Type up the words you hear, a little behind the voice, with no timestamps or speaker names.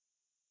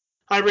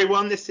Hi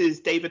everyone, this is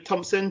David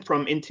Thompson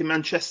from Into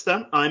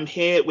Manchester. I'm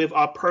here with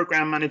our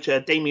Programme Manager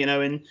Damian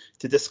Owen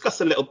to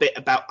discuss a little bit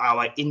about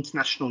our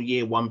International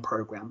Year 1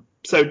 programme.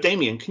 So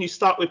Damian, can you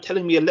start with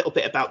telling me a little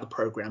bit about the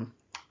programme?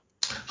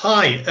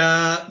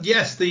 Hi,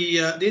 yes, the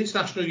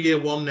International Year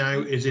 1 now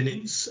is in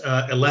its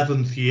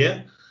 11th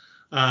year.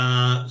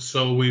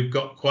 So we've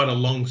got quite a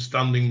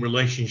long-standing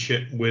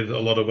relationship with a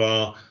lot of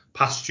our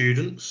past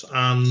students,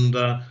 and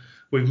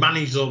we've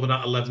managed over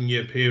that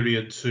 11-year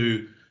period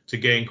to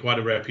gain quite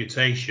a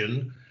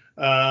reputation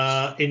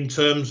in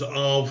terms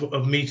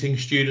of meeting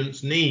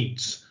students'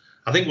 needs.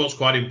 I think what's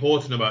quite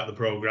important about the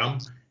programme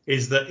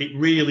is that it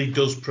really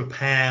does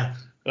prepare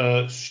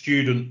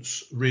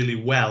students really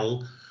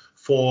well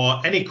for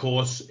any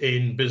course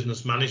in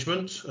business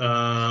management,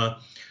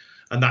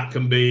 and that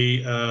can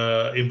be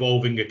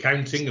involving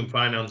accounting and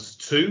finance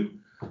too.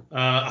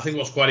 I think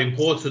what's quite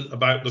important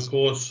about the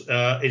course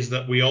is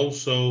that we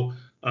also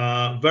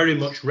very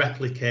much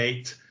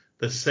replicate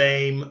the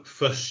same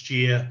first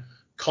year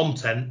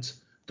content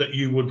that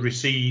you would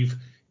receive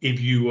if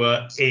you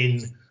were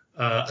in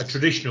a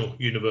traditional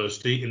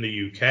university in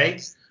the UK.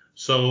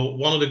 So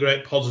one of the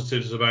great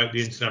positives about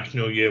the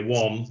International Year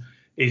 1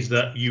 is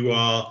that you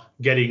are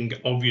getting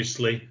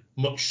obviously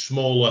much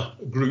smaller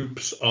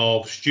groups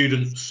of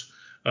students,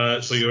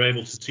 so you're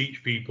able to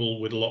teach people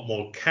with a lot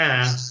more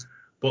care,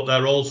 but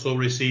they're also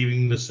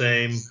receiving the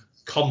same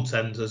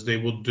content as they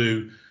would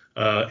do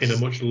in a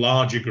much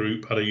larger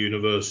group at a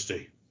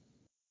university.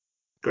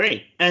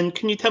 Great. And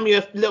can you tell me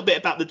a little bit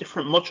about the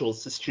different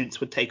modules the students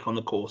would take on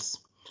the course?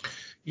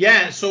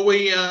 Yeah, so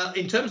we,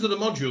 in terms of the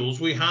modules,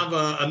 we have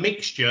a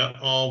mixture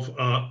of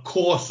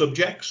core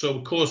subjects.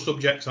 So core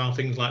subjects are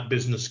things like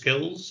business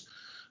skills,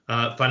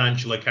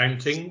 financial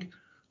accounting,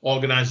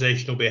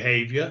 organizational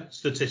behavior,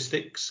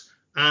 statistics,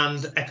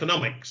 and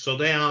economics. So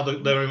they are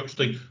very much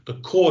the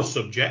core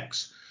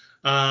subjects.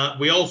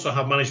 We also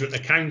have management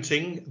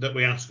accounting that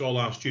we ask all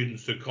our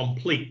students to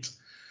complete.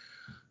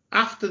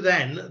 After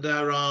then,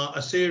 there are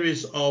a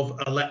series of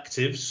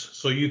electives,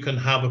 so you can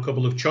have a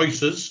couple of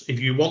choices. If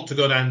you want to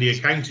go down the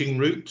accounting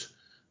route,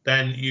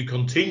 then you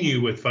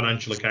continue with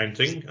financial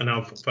accounting and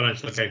have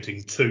financial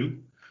accounting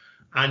 2,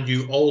 and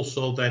you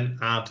also then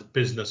add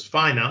business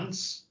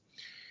finance.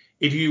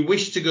 If you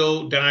wish to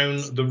go down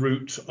the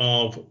route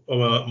of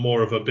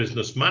more of a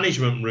business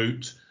management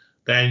route,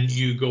 then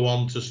you go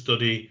on to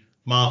study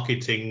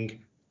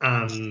marketing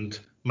and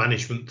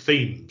management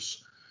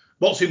themes.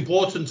 What's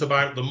important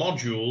about the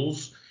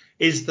modules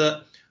is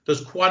that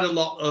there's quite a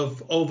lot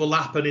of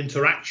overlap and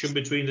interaction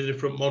between the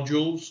different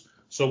modules.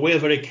 So we're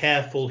very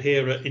careful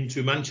here at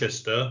Into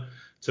Manchester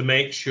to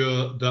make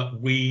sure that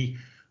we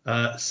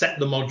set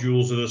the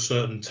modules at a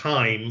certain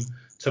time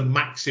to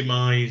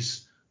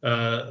maximise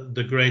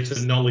the greater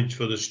knowledge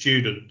for the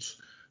students.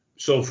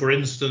 So for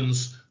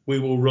instance, we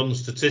will run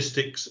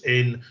statistics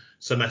in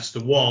semester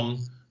 1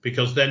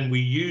 because then we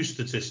use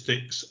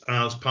statistics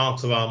as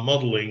part of our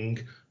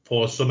modelling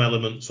for some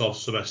elements of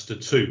semester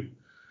 2.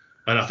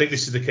 And I think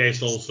this is the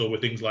case also with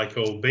things like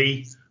OB,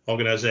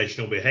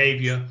 organisational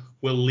behaviour,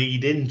 will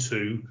lead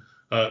into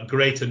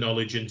greater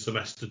knowledge in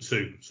semester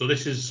 2. So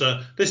this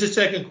has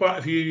taken quite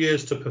a few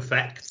years to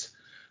perfect,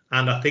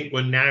 and I think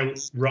we're now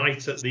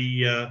right at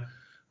the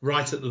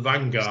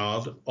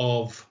vanguard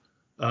of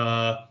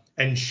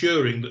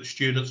ensuring that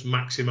students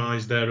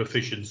maximise their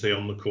efficiency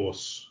on the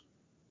course.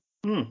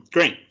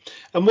 Great.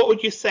 And what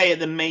would you say are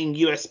the main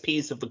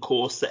USPs of the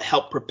course that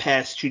help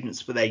prepare students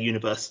for their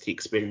university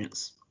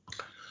experience?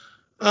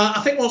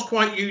 I think what's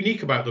quite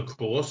unique about the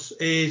course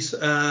is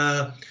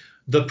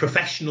the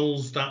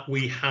professionals that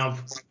we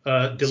have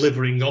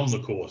delivering on the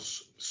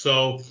course.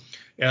 So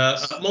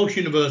at most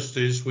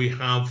universities, we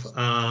have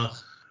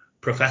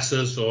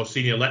professors or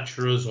senior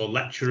lecturers or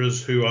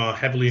lecturers who are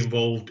heavily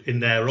involved in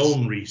their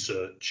own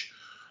research.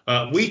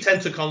 We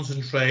tend to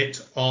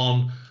concentrate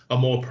on a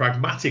more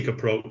pragmatic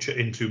approach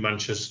into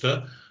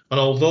Manchester. And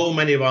although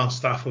many of our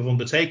staff have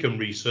undertaken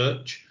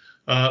research,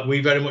 we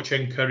very much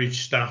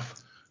encourage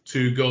staff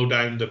to go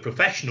down the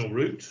professional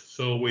route.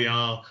 So we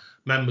are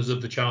members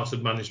of the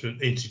Chartered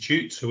Management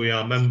Institute, so we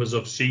are members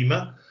of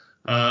CIMA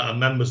and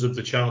members of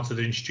the Chartered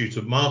Institute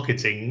of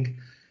Marketing,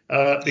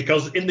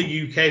 because in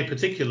the UK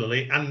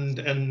particularly,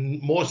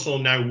 and more so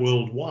now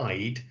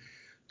worldwide,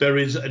 there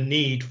is a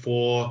need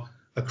for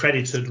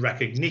accredited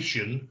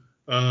recognition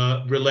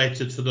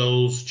related to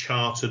those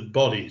chartered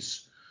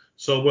bodies.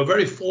 So we're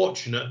very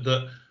fortunate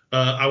that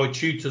our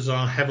tutors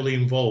are heavily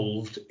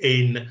involved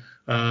in,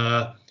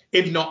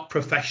 if not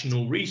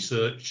professional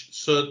research,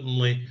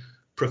 certainly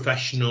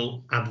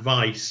professional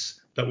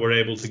advice that we're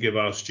able to give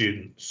our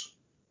students.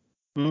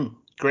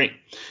 Great.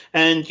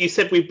 And you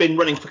said we've been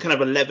running for kind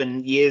of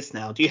 11 years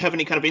now. Do you have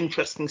any kind of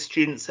interesting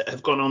students that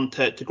have gone on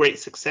to great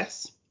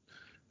success?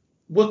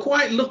 We're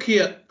quite lucky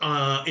at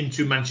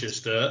Into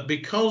Manchester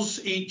because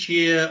each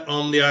year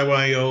on the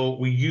IYO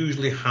we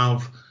usually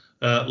have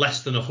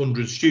less than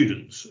 100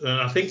 students.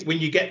 I think when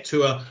you get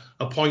to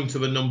a point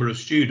of a number of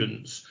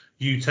students,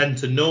 you tend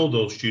to know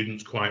those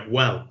students quite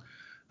well.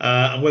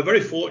 And we're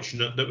very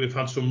fortunate that we've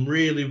had some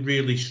really,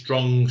 really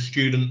strong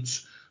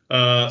students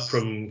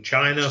from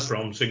China,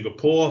 from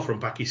Singapore, from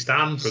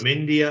Pakistan, from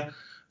India,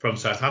 from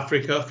South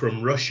Africa,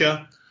 from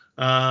Russia,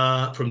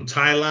 from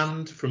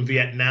Thailand, from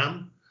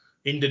Vietnam,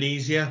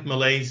 Indonesia,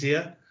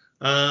 Malaysia.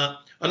 And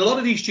a lot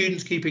of these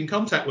students keep in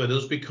contact with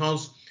us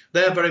because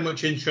they're very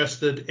much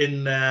interested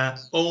in their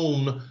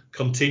own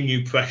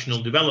continued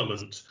professional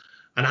development.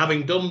 And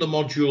having done the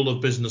module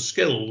of business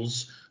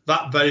skills,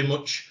 that very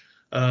much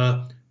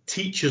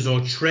teaches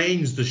or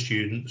trains the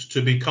students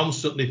to be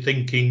constantly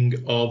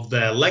thinking of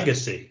their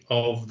legacy,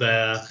 of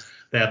their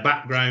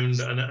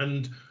background.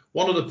 And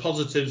one of the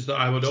positives that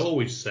I would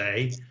always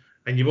say,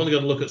 and you've only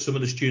got to look at some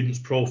of the students'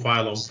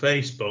 profile on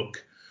Facebook,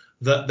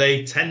 that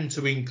they tend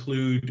to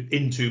include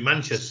into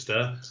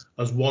Manchester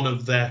as one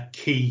of their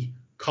key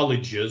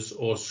colleges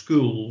or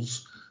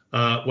schools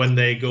when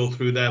they go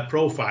through their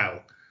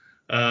profile.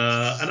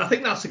 And I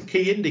think that's a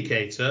key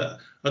indicator,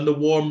 and the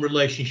warm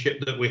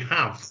relationship that we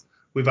have.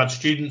 We've had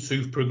students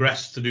who've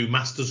progressed to do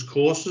master's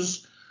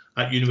courses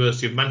at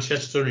University of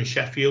Manchester and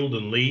Sheffield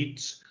and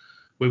Leeds.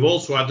 We've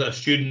also had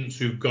students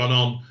who've gone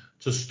on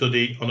to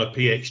study on a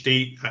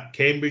PhD at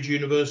Cambridge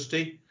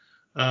University.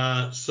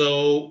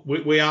 So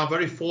we are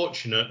very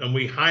fortunate, and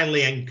we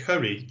highly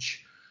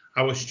encourage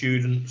our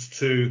students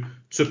to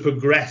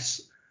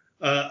progress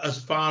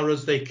as far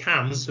as they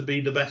can to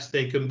be the best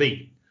they can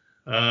be.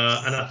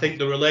 And I think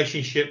the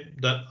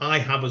relationship that I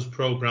have as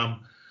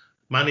programme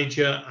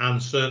manager,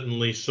 and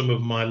certainly some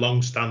of my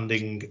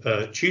long-standing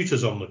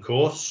tutors on the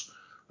course,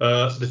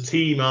 the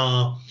team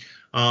are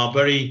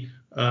very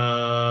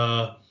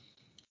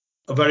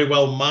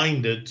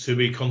well-minded to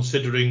be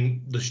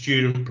considering the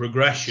student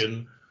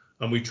progression,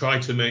 and we try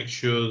to make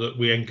sure that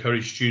we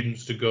encourage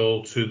students to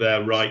go to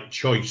their right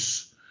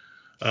choice.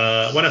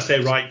 When I say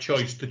right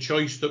choice, the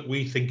choice that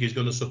we think is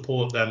going to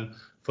support them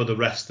for the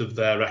rest of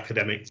their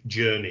academic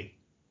journey.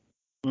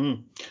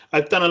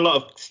 I've done a lot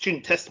of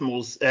student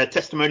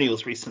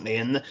testimonials recently,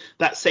 and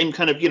that same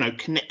kind of,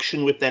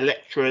 connection with their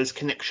lecturers,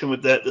 connection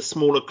with the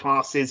smaller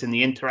classes and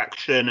the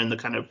interaction and the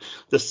kind of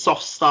the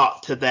soft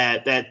start to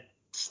their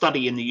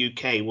study in the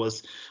UK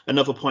was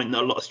another point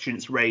that a lot of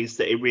students raised,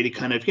 that it really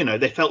kind of,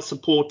 they felt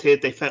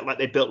supported, they felt like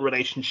they built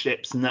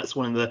relationships, and that's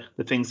one of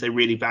the things they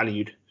really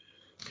valued.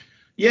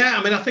 Yeah,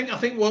 I mean, I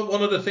think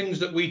one of the things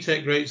that we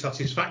take great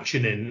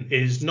satisfaction in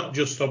is not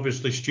just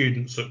obviously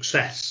student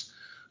success,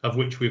 of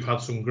which we've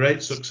had some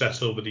great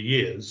success over the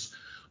years,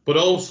 but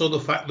also the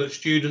fact that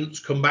students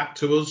come back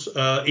to us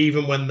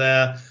even when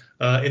they're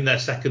in their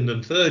second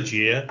and third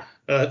year,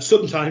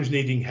 sometimes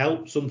needing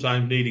help,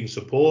 sometimes needing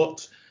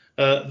support.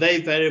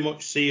 They very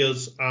much see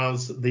us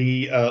as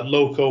the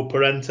loco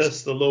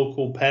parentis, the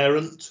local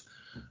parent.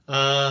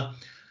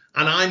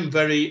 And I'm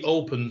very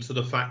open to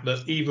the fact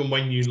that even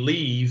when you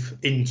leave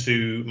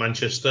into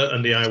Manchester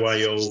and the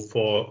IYO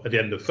at the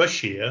end of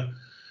first year,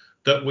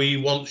 that we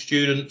want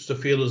students to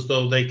feel as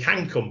though they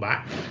can come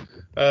back,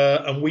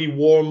 and we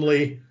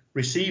warmly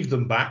receive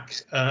them back,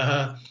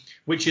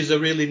 which is a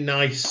really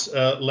nice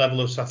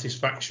level of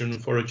satisfaction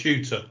for a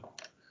tutor.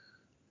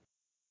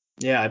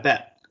 Yeah, I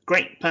bet.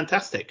 Great,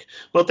 fantastic.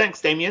 Well,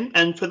 thanks, Damian.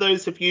 And for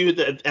those of you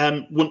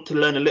that want to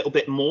learn a little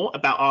bit more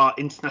about our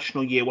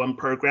International Year 1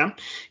 programme,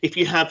 if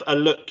you have a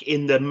look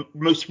in the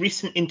most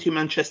recent Into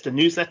Manchester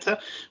newsletter,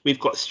 we've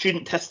got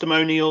student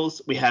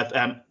testimonials, we have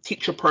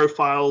teacher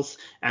profiles,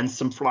 and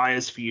some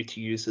flyers for you to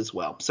use as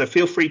well. So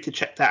feel free to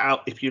check that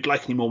out if you'd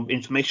like any more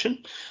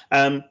information.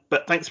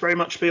 But thanks very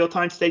much for your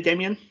time today,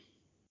 Damian.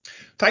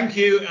 Thank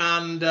you.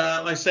 And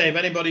like I say, if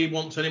anybody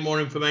wants any more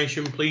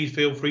information, please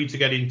feel free to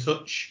get in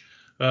touch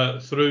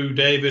through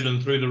David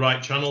and through the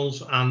right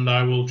channels, and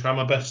I will try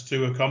my best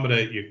to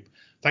accommodate you.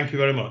 Thank you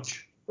very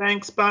much.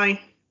 Thanks. Bye.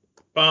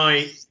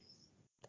 Bye.